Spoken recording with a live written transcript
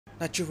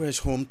Nigeria is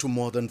home to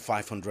more than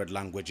 500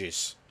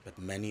 languages, but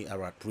many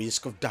are at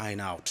risk of dying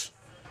out.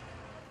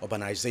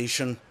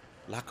 Urbanization,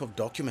 lack of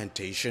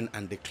documentation,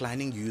 and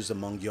declining use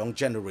among young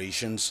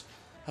generations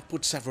have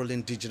put several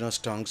indigenous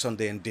tongues on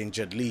the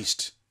endangered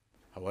list.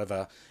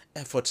 However,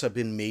 efforts have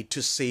been made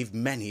to save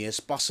many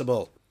as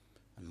possible,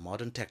 and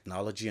modern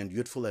technology and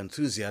youthful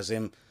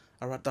enthusiasm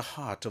are at the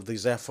heart of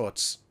these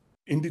efforts.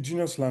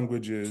 Indigenous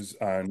languages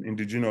and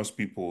indigenous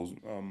peoples.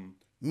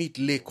 Meet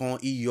Lekon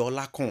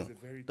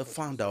Iyolakon, the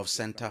founder of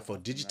Center for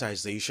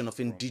Digitization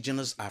of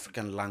Indigenous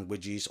African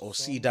Languages, or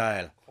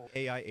CDIAL.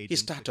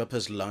 His startup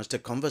has launched a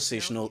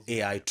conversational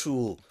AI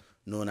tool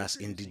known as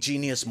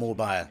Indigenius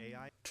Mobile,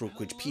 through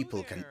which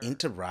people can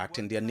interact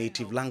in their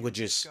native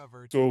languages.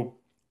 So,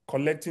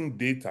 collecting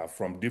data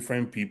from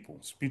different people,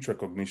 speech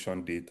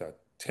recognition data,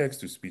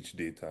 text-to-speech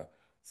data,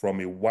 from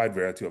a wide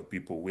variety of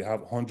people. We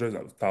have hundreds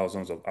of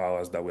thousands of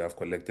hours that we have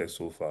collected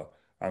so far,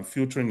 and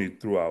filtering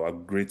it through our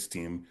great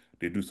team,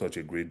 they do such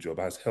a great job,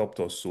 has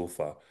helped us so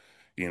far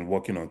in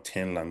working on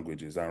 10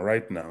 languages. And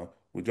right now,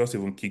 we just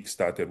even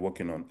kick-started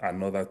working on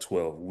another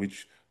 12,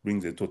 which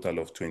brings a total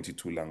of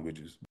 22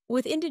 languages.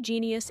 With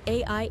Indigenius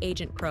AI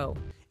Agent Pro,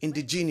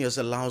 Indigenius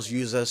allows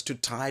users to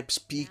type,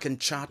 speak, and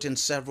chat in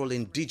several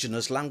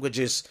indigenous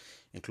languages,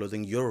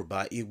 including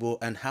Yoruba, Igbo,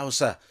 and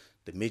Hausa,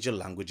 the major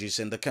languages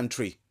in the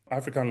country.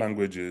 African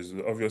languages,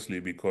 obviously,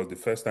 because the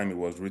first time it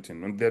was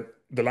written,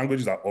 the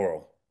languages are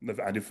oral.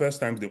 And the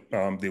first time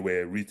they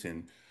were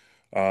written,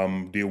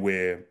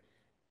 the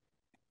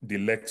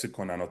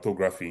lexicon and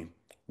orthography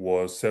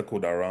was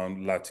circled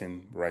around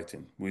Latin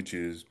writing, which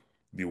is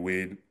the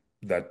way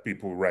that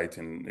people write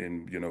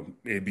in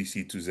A, B,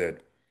 C to Z.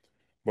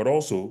 But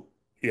also,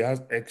 it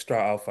has extra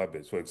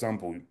alphabets. For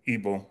example,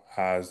 Igbo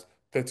has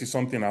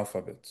 30-something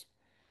alphabets,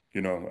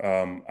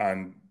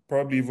 and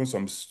probably even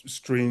some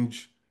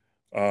strange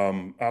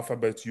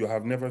alphabets you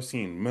have never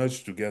seen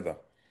merged together.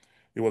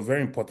 It was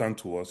very important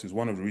to us. It's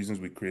one of the reasons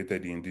we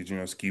created the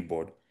indigenous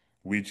keyboard,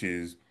 which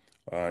is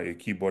a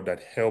keyboard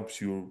that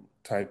helps you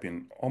type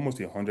in almost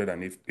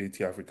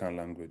 180 African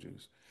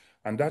languages.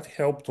 And that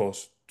helped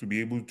us to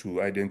be able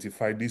to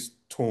identify these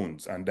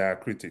tones and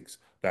diacritics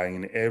that are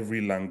in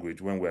every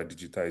language when we are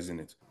digitizing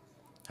it.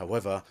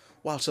 However,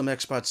 while some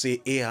experts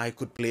say AI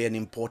could play an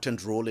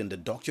important role in the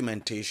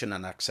documentation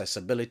and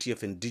accessibility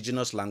of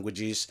indigenous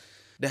languages,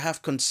 they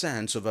have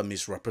concerns over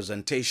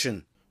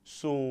misrepresentation.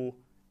 So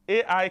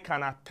AI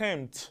can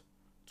attempt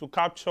to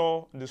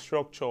capture the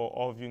structure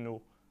of,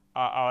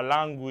 our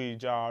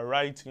language, our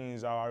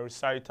writings, our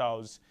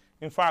recitals.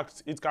 In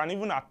fact, it can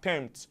even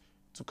attempt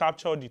to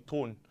capture the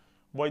tone,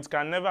 but it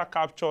can never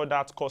capture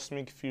that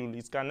cosmic feel.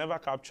 It can never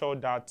capture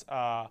that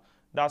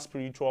that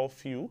spiritual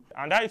feel.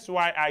 And that is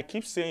why I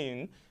keep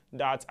saying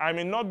that I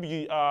may not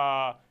be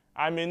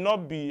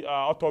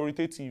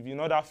authoritative in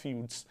other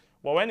fields,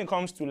 but when it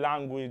comes to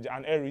language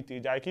and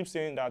heritage, I keep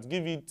saying that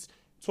give it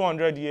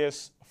 200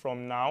 years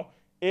from now,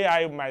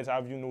 AI might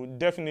have,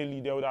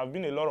 definitely there would have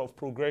been a lot of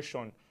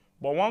progression.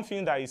 But one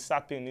thing that is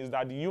certain is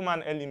that the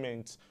human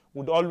element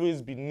would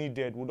always be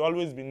needed, would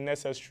always be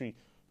necessary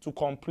to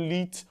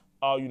complete,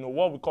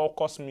 what we call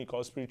cosmic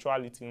or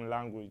spirituality in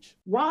language.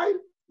 While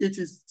it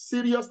is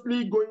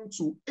seriously going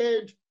to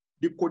aid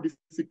the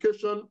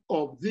codification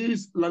of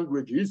these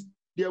languages,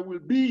 there will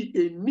be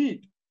a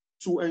need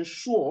to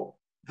ensure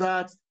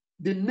that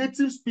the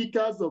native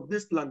speakers of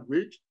this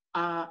language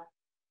are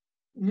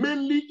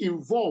mainly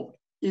involved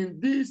in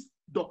this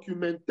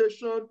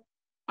documentation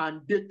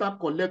and data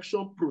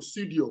collection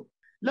procedure.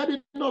 Let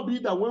it not be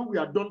that when we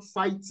are done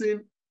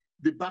fighting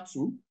the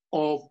battle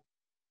of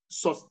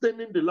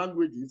sustaining the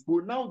languages,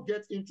 we'll now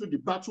get into the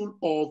battle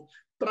of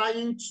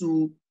trying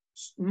to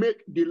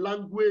make the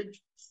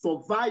language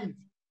survive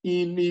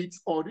in its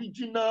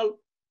original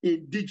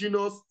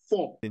indigenous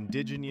form.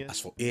 As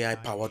for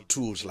AI-powered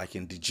tools like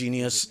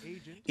Indigenius,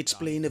 it's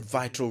playing a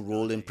vital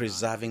role in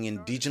preserving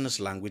indigenous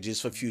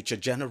languages for future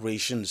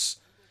generations.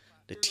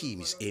 The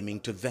team is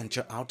aiming to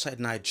venture outside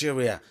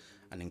Nigeria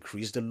and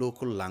increase the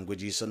local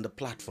languages on the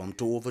platform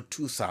to over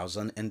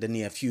 2,000 in the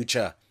near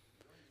future.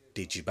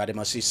 Deji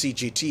Bademasi,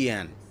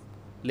 CGTN,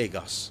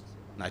 Lagos,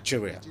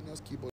 Nigeria.